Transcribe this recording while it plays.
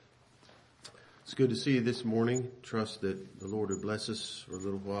It's good to see you this morning. Trust that the Lord will bless us for a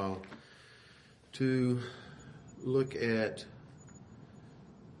little while to look at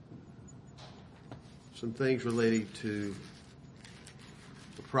some things relating to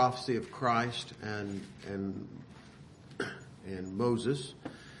the prophecy of Christ and Moses.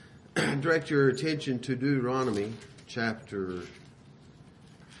 Direct your attention to Deuteronomy chapter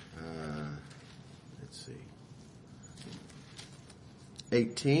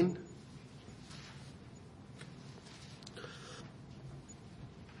 18.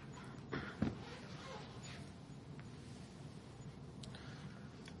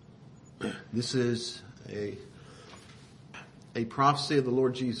 This is a prophecy of the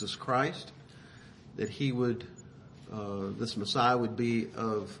Lord Jesus Christ that he would, this Messiah would be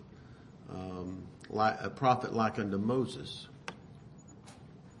of like a prophet like unto Moses.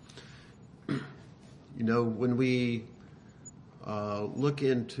 You know, when we look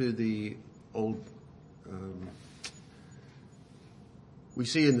into the old, we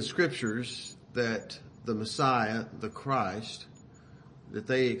see in the scriptures that the Messiah, the Christ, that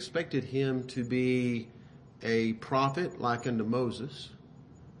they expected him to be a prophet like unto Moses,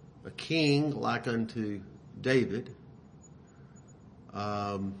 a king like unto David.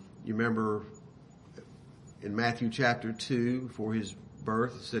 You remember in Matthew chapter 2, before his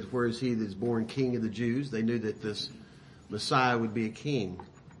birth, it said, "Where is he that is born king of the Jews?" They knew that this Messiah would be a king.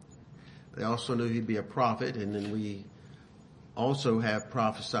 They also knew he'd be a prophet, and then we also have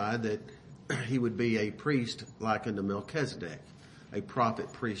prophesied that he would be a priest like unto Melchizedek, a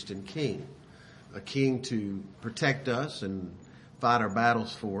prophet, priest, and king. A king to protect us and fight our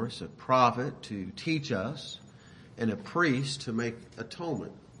battles for us, a prophet to teach us, and a priest to make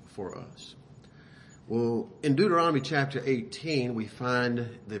atonement for us. Well, in Deuteronomy chapter 18, we find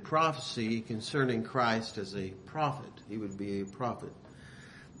the prophecy concerning Christ as a prophet. He would be a prophet.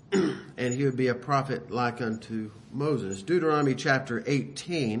 And he would be a prophet like unto Moses. Deuteronomy chapter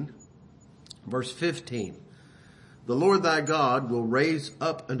 18, verse 15. "The Lord thy God will raise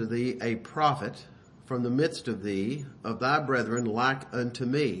up unto thee a prophet from the midst of thee, of thy brethren, like unto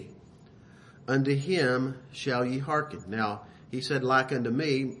me. Unto him shall ye hearken." Now, he said, like unto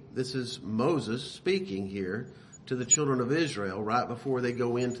me. This is Moses speaking here to the children of Israel right before they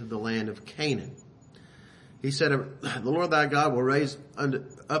go into the land of Canaan. He said, "The Lord thy God will raise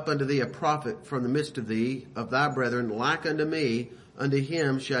up unto thee a prophet from the midst of thee, of thy brethren, like unto me. Unto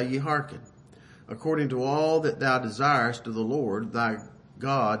him shall ye hearken, according to all that thou desirest of the Lord thy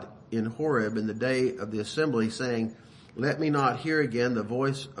God in Horeb in the day of the assembly, saying, Let me not hear again the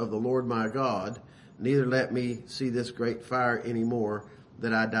voice of the Lord my God, neither let me see this great fire any more,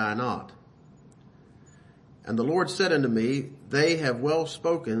 that I die not. And the Lord said unto me, They have well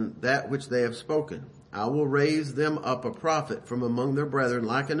spoken that which they have spoken. I will raise them up a prophet from among their brethren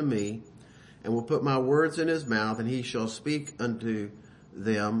like unto me, and will put my words in his mouth, and he shall speak unto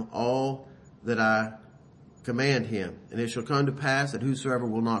them all that I command him. And it shall come to pass that whosoever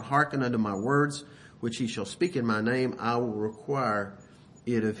will not hearken unto my words, which he shall speak in my name, I will require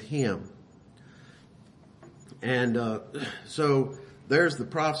it of him." And so there's the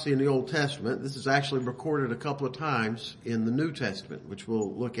prophecy in the Old Testament. This is actually recorded a couple of times in the New Testament, which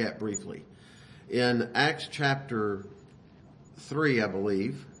we'll look at briefly. In Acts chapter 3, I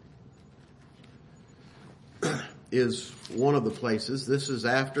believe, is one of the places. This is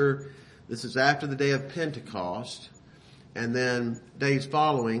after the day of Pentecost, and then days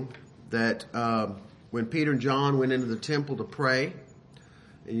following that, when Peter and John went into the temple to pray,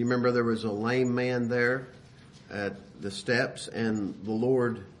 and you remember there was a lame man there at the steps, and the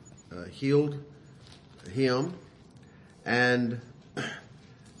Lord healed him. And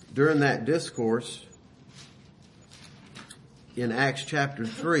during that discourse in Acts chapter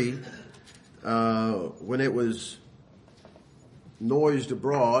 3, when it was noised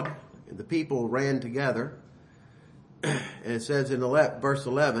abroad, the people ran together, and it says in verse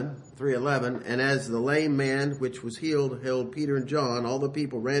 11, 3:11, "And as the lame man which was healed held Peter and John, all the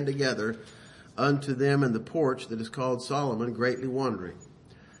people ran together unto them in the porch that is called Solomon, greatly wondering.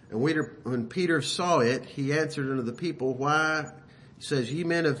 And when Peter saw it, he answered unto the people, Why," he says, "ye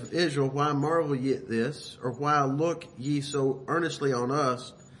men of Israel, why marvel ye at this? Or why look ye so earnestly on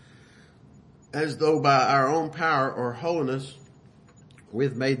us, as though by our own power or holiness we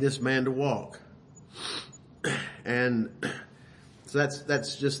have made this man to walk?" And so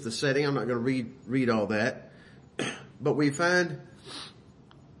that's just the setting. I'm not going to read all that. But we find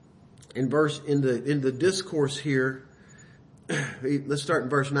in the discourse here, let's start in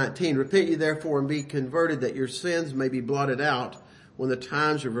verse 19. "Repent ye therefore and be converted, that your sins may be blotted out, when the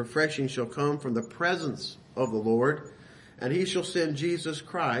times of refreshing shall come from the presence of the Lord. And he shall send Jesus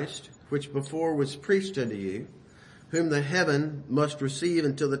Christ, which before was preached unto you, whom the heaven must receive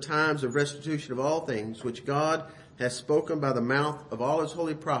until the times of restitution of all things, which God has spoken by the mouth of all his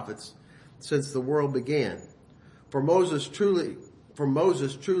holy prophets since the world began. For Moses truly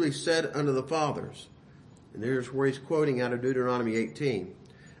said unto the fathers, and here's where he's quoting out of Deuteronomy 18,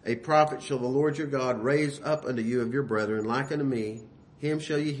 a prophet shall the Lord your God raise up unto you of your brethren, like unto me. Him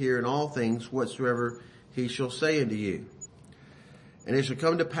shall ye hear in all things whatsoever he shall say unto you. And it shall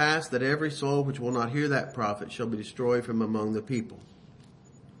come to pass that every soul which will not hear that prophet shall be destroyed from among the people.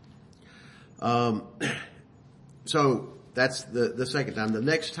 So that's the second time. The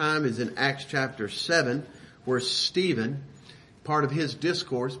next time is in Acts chapter 7, where Stephen, part of his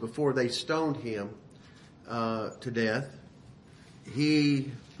discourse before they stoned him to death,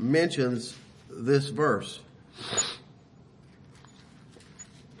 he mentions this verse.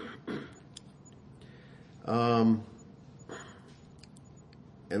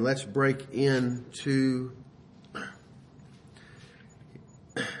 And let's break into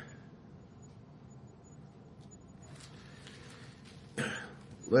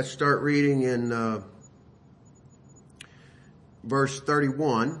let's start reading in verse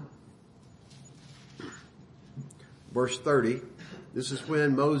 31. Verse 30. This is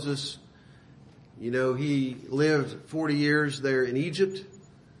when Moses, he lived 40 years there in Egypt.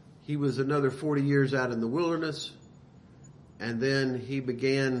 He was another 40 years out in the wilderness. And then he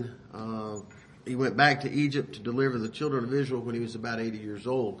went back to Egypt to deliver the children of Israel when he was about 80 years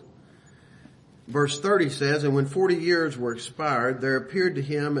old. Verse 30 says, and when 40 years were expired, there appeared to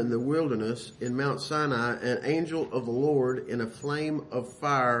him in the wilderness in Mount Sinai an angel of the Lord in a flame of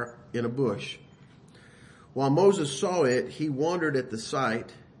fire in a bush. While Moses saw it, he wondered at the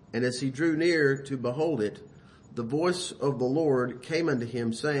sight, and as he drew near to behold it, the voice of the Lord came unto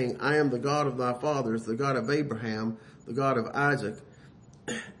him, saying, I am the God of thy fathers, the God of Abraham, the God of Isaac,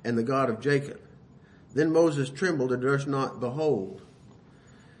 and the God of Jacob. Then Moses trembled and durst not behold.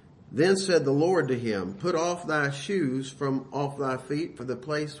 Then said the Lord to him, put off thy shoes from off thy feet, for the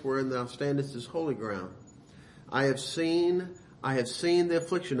place wherein thou standest is holy ground. I have seen the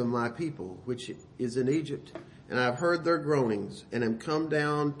affliction of my people, which is in Egypt, and I have heard their groanings, and am come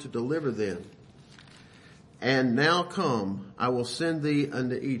down to deliver them. And now come, I will send thee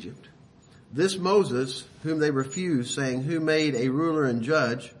unto Egypt. This Moses, whom they refused, saying, who made thee a ruler and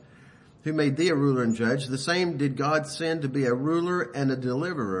judge, the same did God send to be a ruler and a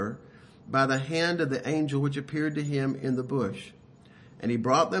deliverer by the hand of the angel which appeared to him in the bush. And he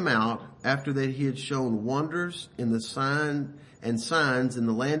brought them out after that he had shown wonders in the sign and signs in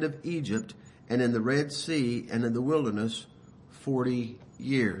the land of Egypt and in the Red Sea and in the wilderness 40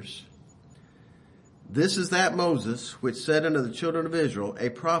 years. This is that Moses which said unto the children of Israel, a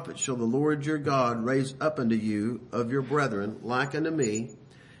prophet shall the Lord your God raise up unto you of your brethren, like unto me.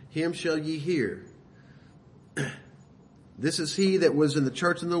 Him shall ye hear. This is he that was in the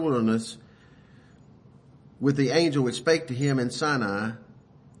church in the wilderness with the angel which spake to him in Sinai,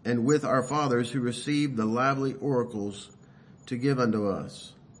 and with our fathers who received the lively oracles to give unto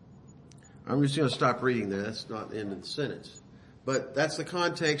us. I'm just going to stop reading there. That's not the end of the sentence. But that's the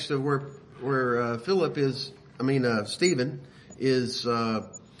context of where Stephen is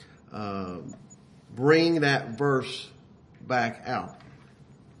bringing that verse back out.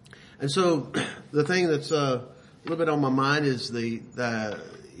 And so the thing that's a little bit on my mind is he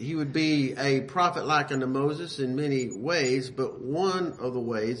would be a prophet like unto Moses in many ways, but one of the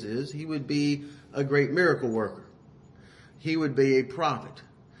ways is he would be a great miracle worker. He would be a prophet.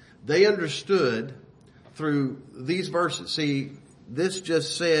 They understood through these verses. See, this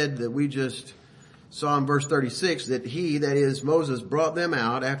just said that we just saw in verse 36 that he, that is Moses, brought them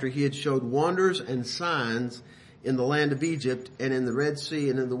out after he had showed wonders and signs in the land of Egypt and in the Red Sea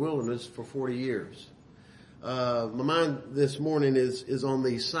and in the wilderness for 40 years. My mind this morning is on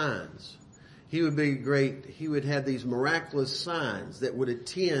these signs. He would be great. He would have these miraculous signs that would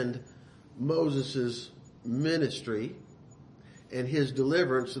attend Moses' ministry and his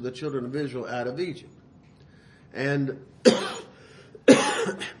deliverance of the children of Israel out of Egypt. And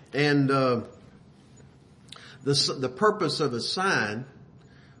the purpose of a sign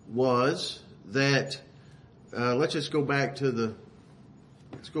was that let's go back to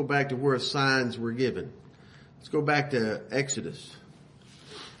where signs were given. Let's go back to Exodus.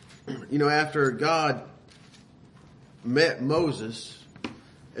 After God met Moses,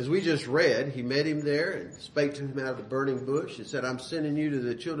 as we just read, he met him there and spake to him out of the burning bush and said, I'm sending you to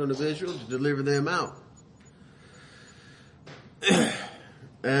the children of Israel to deliver them out.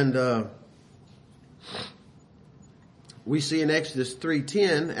 And we see in Exodus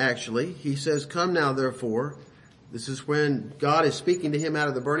 3:10, actually, he says, come now therefore, This is when God is speaking to him out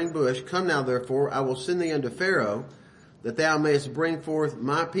of the burning bush. Come now, therefore, I will send thee unto Pharaoh, that thou mayest bring forth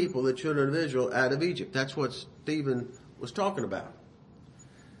my people, the children of Israel, out of Egypt. That's what Stephen was talking about.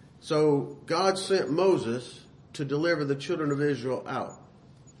 So God sent Moses to deliver the children of Israel out.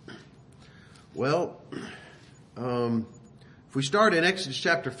 Well, if we start in Exodus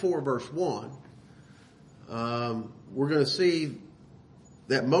chapter 4, verse 1, we're going to see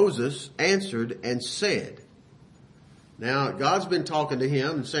that Moses answered and said. Now, God's been talking to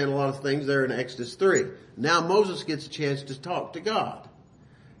him and saying a lot of things there in Exodus 3. Now Moses gets a chance to talk to God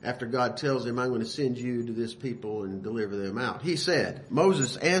after God tells him, I'm going to send you to this people and deliver them out. He said,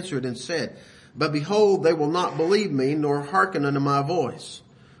 Moses answered and said, but behold, they will not believe me, nor hearken unto my voice.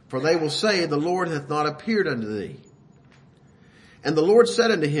 For they will say, the Lord hath not appeared unto thee. And the Lord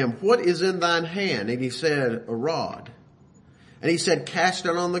said unto him, what is in thine hand? And he said, a rod. And he said, cast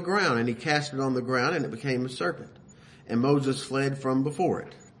it on the ground. And he cast it on the ground, and it became a serpent. And Moses fled from before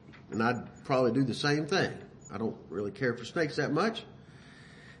it. And I'd probably do the same thing. I don't really care for snakes that much.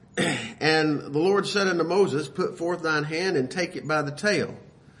 And the Lord said unto Moses, put forth thine hand and take it by the tail.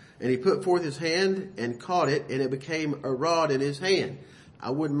 And he put forth his hand and caught it, and it became a rod in his hand. I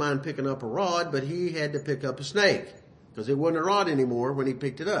wouldn't mind picking up a rod, but he had to pick up a snake, because it wasn't a rod anymore when he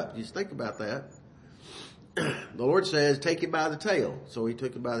picked it up. Just think about that. The Lord says, take it by the tail. So he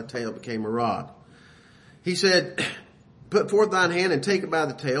took it by the tail, it became a rod. He said, put forth thine hand and take it by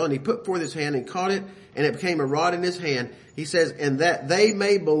the tail. And he put forth his hand and caught it, and it became a rod in his hand. He says, and that they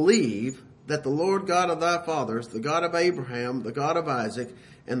may believe that the Lord God of thy fathers, the God of Abraham, the God of Isaac,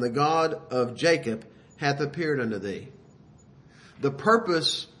 and the God of Jacob hath appeared unto thee. The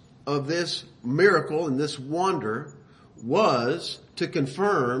purpose of this miracle and this wonder was to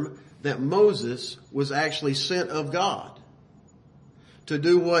confirm that Moses was actually sent of God to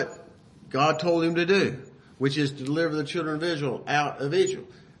do what God told him to do, which is to deliver the children of Israel out of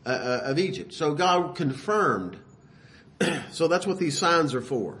Egypt. So God confirmed. So that's what these signs are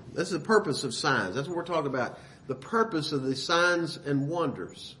for. This is the purpose of signs. That's what we're talking about. The purpose of the signs and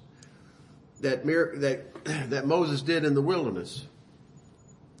wonders that Moses did in the wilderness.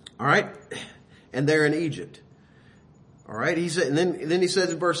 All right, and they're in Egypt. All right, he said, and then he says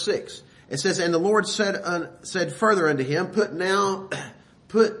in verse 6, it says, and the Lord said further unto him, put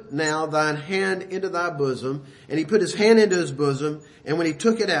now thine hand into thy bosom. And he put his hand into his bosom, and when he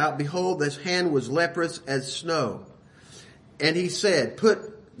took it out, behold, his hand was leprous as snow. And he said,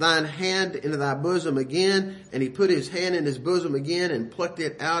 put thine hand into thy bosom again. And he put his hand in his bosom again and plucked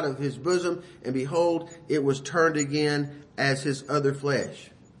it out of his bosom. And behold, it was turned again as his other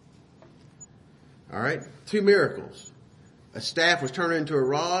flesh. All right. 2 miracles. A staff was turned into a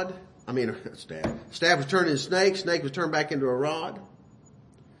rod. Staff was turned into a snake. Snake was turned back into a rod.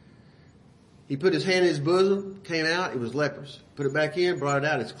 He put his hand in his bosom, came out, it was leprous. Put it back in, brought it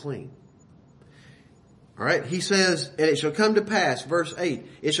out, it's clean. All right, he says, and it shall come to pass, verse 8,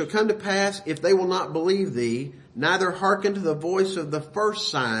 it shall come to pass if they will not believe thee, neither hearken to the voice of the first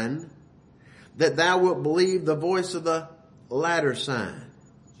sign, that thou wilt believe the voice of the latter sign.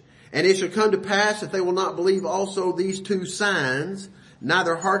 And it shall come to pass if they will not believe also these 2 signs,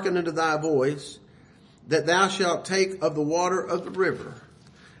 neither hearken unto thy voice, that thou shalt take of the water of the river,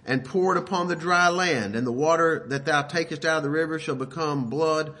 and pour it upon the dry land, and the water that thou takest out of the river shall become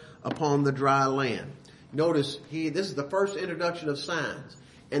blood upon the dry land. Notice this is the first introduction of signs.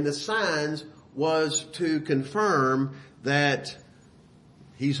 And the signs was to confirm that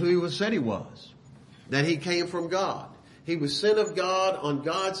he's who he was said he was. That he came from God. He was sent of God on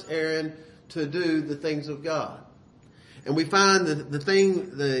God's errand to do the things of God. And we find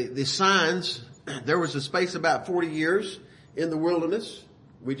the signs, there was a space about 40 years in the wilderness.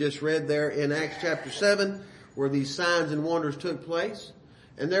 We just read there in Acts chapter 7 where these signs and wonders took place.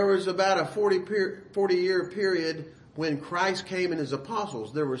 And there was about a 40-year period when Christ came and his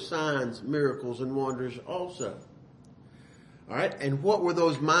apostles. There were signs, miracles, and wonders also. All right. And what were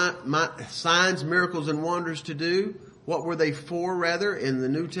those signs, miracles, and wonders to do? What were they for, rather, in the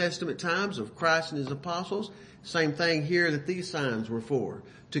New Testament times of Christ and his apostles? Same thing here that these signs were for.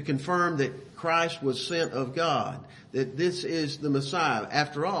 To confirm that Christ was sent of God. That this is the Messiah.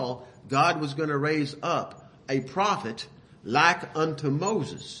 After all, God was going to raise up a prophet like unto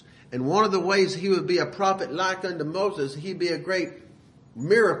Moses. And one of the ways he would be a prophet like unto Moses, he'd be a great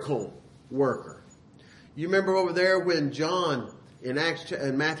miracle worker. You remember over there when John in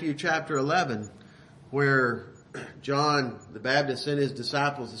Matthew chapter 11, where John the Baptist sent his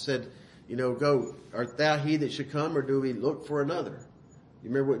disciples and said, go, art thou he that should come, or do we look for another? You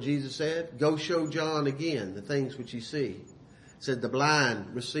remember what Jesus said? Go show John again the things which you see. It said the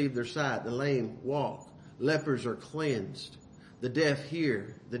blind receive their sight, the lame walk, lepers are cleansed, the deaf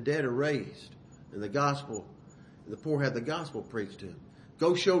hear, the dead are raised, and the poor have the gospel preached to them.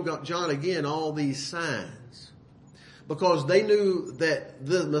 Go show John again all these signs. Because they knew that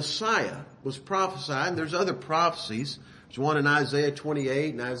the Messiah was prophesied, and there's other prophecies. There's one in Isaiah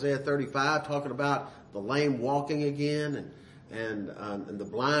 28 and Isaiah 35 talking about the lame walking again and the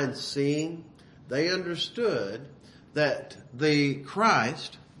blind seeing. They understood that the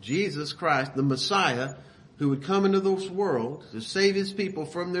Christ, Jesus Christ, the Messiah, who would come into this world to save his people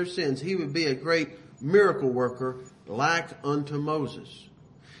from their sins, he would be a great miracle worker like unto Moses.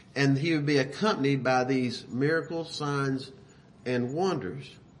 And he would be accompanied by these miracles, signs, and wonders.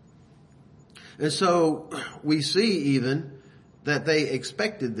 And so we see even that they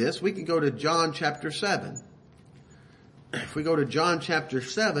expected this. We can go to John chapter 7. If we go to John chapter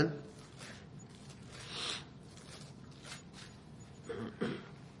 7,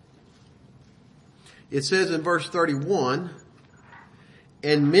 it says in verse 31,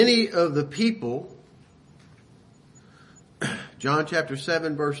 and many of the people, John chapter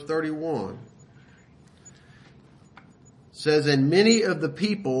 7 verse 31, says, and many of the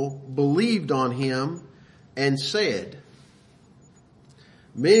people believed on him and said,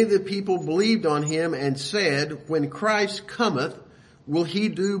 many of the people believed on him and said, when Christ cometh, will he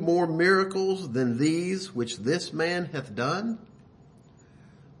do more miracles than these which this man hath done?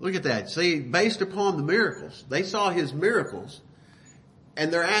 Look at that. See, based upon the miracles, they saw his miracles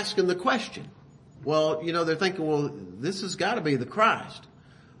and they're asking the question. Well, they're thinking, well, this has got to be the Christ.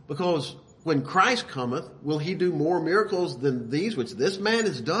 Because when Christ cometh, will he do more miracles than these which this man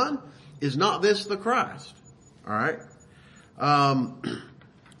has done? Is not this the Christ? All right.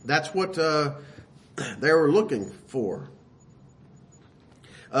 That's what they were looking for.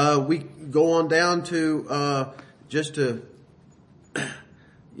 We go on down to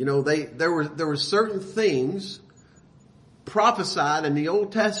there were certain things prophesied in the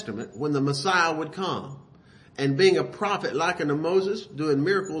Old Testament when the Messiah would come. And being a prophet like unto Moses, doing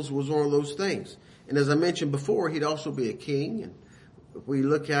miracles was one of those things. And as I mentioned before, he'd also be a king. And if we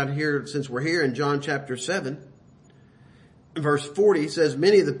look out here, since we're here in John chapter 7, verse 40 says,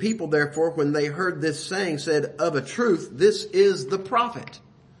 many of the people therefore, when they heard this saying, said, of a truth, this is the prophet.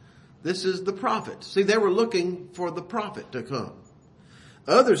 This is the prophet. See, they were looking for the prophet to come.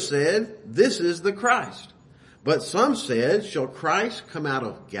 Others said, this is the Christ. But some said, shall Christ come out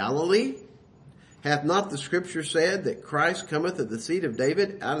of Galilee? Hath not the scripture said that Christ cometh of the seed of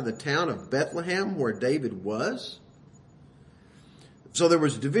David out of the town of Bethlehem where David was? So there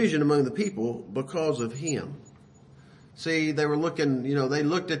was division among the people because of him. See, they were looking, they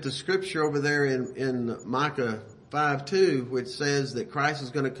looked at the scripture over there in Micah 5:2, which says that Christ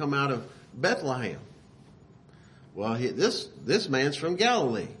is going to come out of Bethlehem. Well, this man's from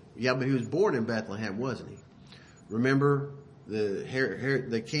Galilee. Yeah, but he was born in Bethlehem, wasn't he? Remember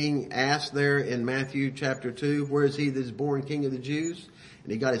the king asked there in Matthew chapter 2, where is he that is born king of the Jews?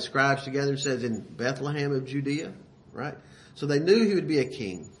 And he got his scribes together and says, in Bethlehem of Judea, right? So they knew he would be a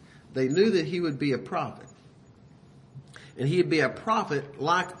king. They knew that he would be a prophet. And he would be a prophet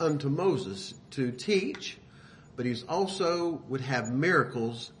like unto Moses to teach, but he also would have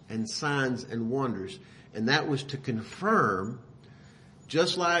miracles and signs and wonders. And that was to confirm,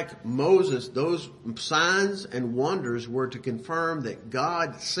 just like Moses, those signs and wonders were to confirm that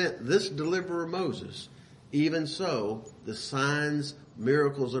God sent this deliverer Moses. Even so, the signs,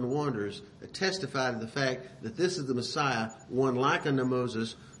 miracles, and wonders testify to the fact that this is the Messiah, one like unto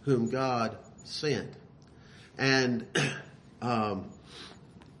Moses, whom God sent. And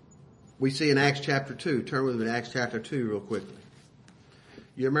we see in Acts chapter 2, turn with me to Acts chapter 2 real quickly.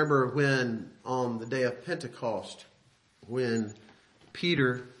 You remember when on the day of Pentecost, when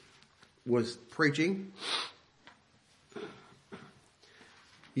Peter was preaching,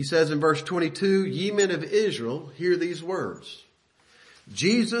 he says in verse 22, ye men of Israel, hear these words.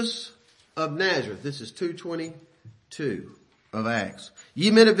 Jesus of Nazareth, this is 2:22 of Acts.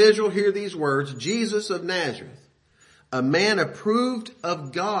 Ye men of Israel, hear these words. Jesus of Nazareth, a man approved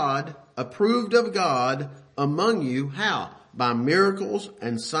of God among you. How? By miracles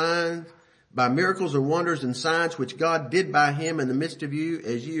and signs, by miracles and wonders and signs which God did by him in the midst of you,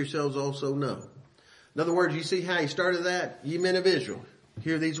 as ye yourselves also know. In other words, you see how he started that? Ye men of Israel,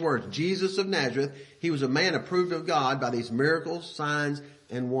 hear these words. Jesus of Nazareth, he was a man approved of God by these miracles, signs,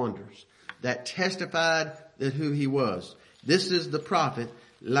 and wonders that testified that who he was. This is the prophet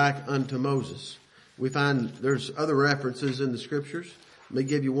like unto Moses. We find there's other references in the scriptures. Let me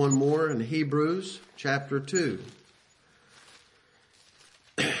give you one more in Hebrews chapter 2.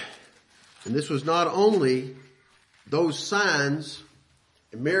 And this was not only those signs,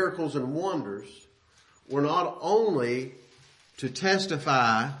 miracles, and wonders were not only to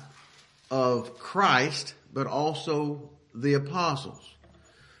testify of Christ, but also the apostles.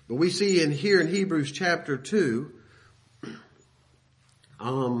 But we see here in Hebrews chapter 2,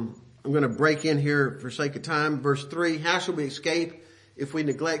 I'm going to break in here for sake of time. Verse 3, how shall we escape if we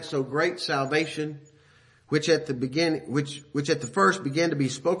neglect so great salvation, which at the first began to be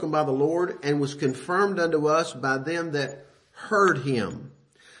spoken by the Lord and was confirmed unto us by them that heard him?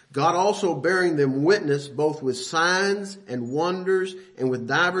 God also bearing them witness both with signs and wonders and with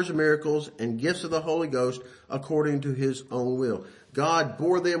divers miracles and gifts of the Holy Ghost according to his own will. God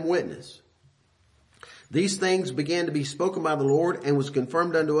bore them witness. These things began to be spoken by the Lord and was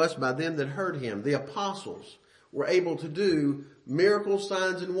confirmed unto us by them that heard him. The apostles were able to do miracles,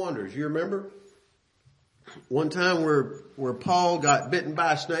 signs, and wonders. You remember? One time where Paul got bitten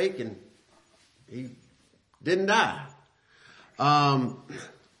by a snake and he didn't die.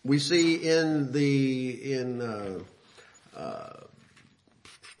 We see in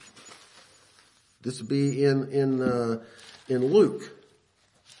this would be in Luke.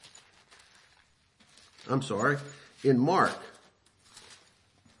 I'm sorry, in Mark.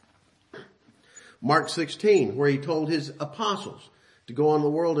 Mark 16, where he told his apostles to go on the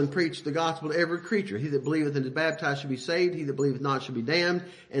world and preach the gospel to every creature. He that believeth and is baptized shall be saved. He that believeth not shall be damned.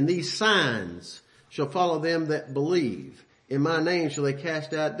 And these signs shall follow them that believe. In my name shall they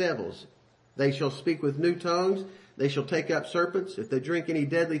cast out devils. They shall speak with new tongues. They shall take up serpents. If they drink any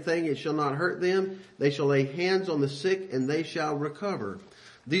deadly thing, it shall not hurt them. They shall lay hands on the sick and they shall recover.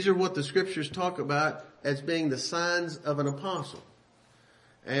 These are what the scriptures talk about as being the signs of an apostle.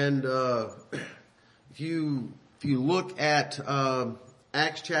 And if you look at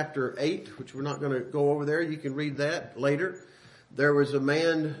Acts chapter 8, which we're not going to go over there, you can read that later. There was a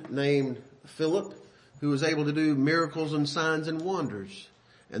man named Philip who was able to do miracles and signs and wonders.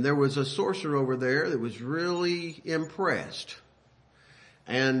 And there was a sorcerer over there that was really impressed.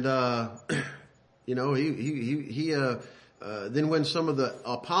 And, then when some of the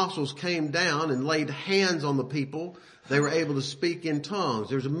apostles came down and laid hands on the people, they were able to speak in tongues.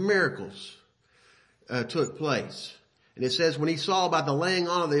 There's miracles, took place. And it says when he saw by the laying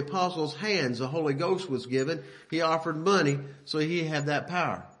on of the apostles' hands, the Holy Ghost was given, he offered money so he had that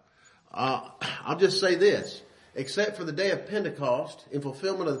power. I'll just say this, except for the day of Pentecost, in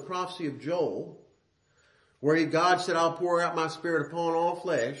fulfillment of the prophecy of Joel, where God said, I'll pour out my spirit upon all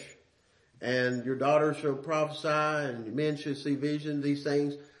flesh, and your daughters shall prophesy, and your men shall see vision, these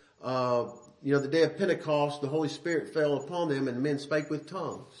things. The day of Pentecost, the Holy Spirit fell upon them, and men spake with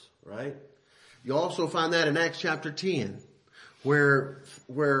tongues, right? You also find that in Acts chapter 10, where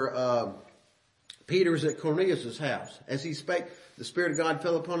Peter's at Cornelius' house. As he spake, the Spirit of God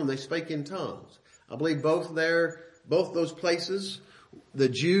fell upon him, they spake in tongues. I believe both those places, the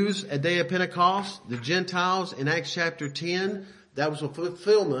Jews at day of Pentecost, the Gentiles in Acts chapter 10, that was a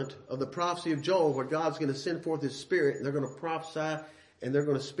fulfillment of the prophecy of Joel, where God's going to send forth his Spirit and they're going to prophesy and they're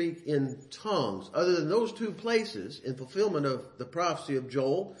going to speak in tongues. Other than those two places, in fulfillment of the prophecy of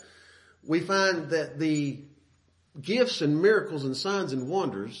Joel, we find that the gifts and miracles and signs and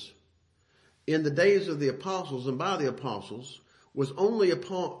wonders in the days of the apostles and by the apostles was only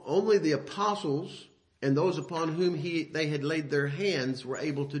the apostles and those upon whom they had laid their hands were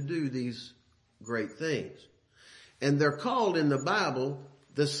able to do these great things. And they're called in the Bible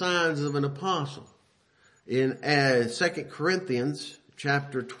the signs of an apostle. In 2 Corinthians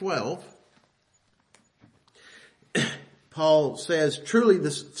chapter 12, Paul says, truly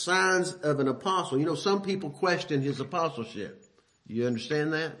the signs of an apostle. Some people question his apostleship. You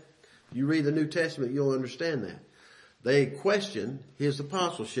understand that? You read the New Testament, you'll understand that. They question his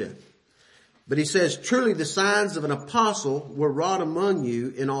apostleship. But he says, truly the signs of an apostle were wrought among you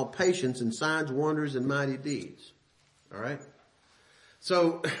in all patience and signs, wonders, and mighty deeds. All right?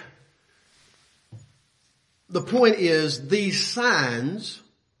 So, the point is, these signs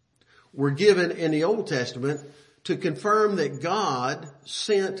were given in the Old Testament to confirm that God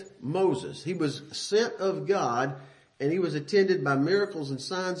sent Moses. He was sent of God, and he was attended by miracles and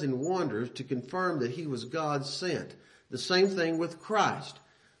signs and wonders to confirm that he was God sent. The same thing with Christ.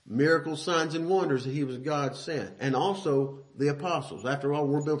 Miracles, signs, and wonders that he was God sent. And also the apostles. After all,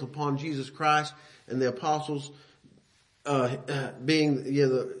 we're built upon Jesus Christ, and the apostles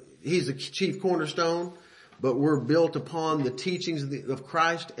he's the chief cornerstone, but we're built upon the teachings of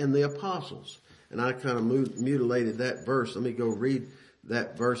Christ and the apostles. And I kind of mutilated that verse. Let me go read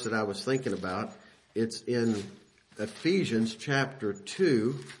that verse that I was thinking about. It's in Ephesians chapter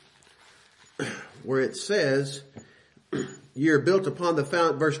 2, where it says, you're built upon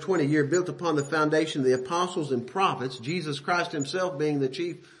verse 20, you're built upon the foundation of the apostles and prophets, Jesus Christ himself being the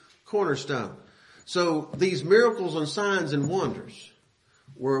chief cornerstone. So these miracles and signs and wonders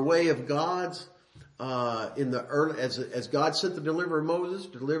were a way of God's, in the early, as God sent the deliverer Moses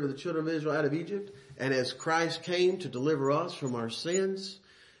to deliver the children of Israel out of Egypt, and as Christ came to deliver us from our sins,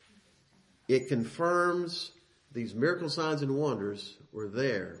 it confirms these miracle signs and wonders were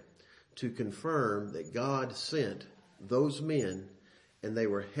there to confirm that God sent those men and they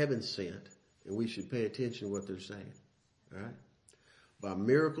were heaven sent, and we should pay attention to what they're saying. All right? By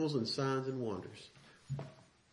miracles and signs and wonders.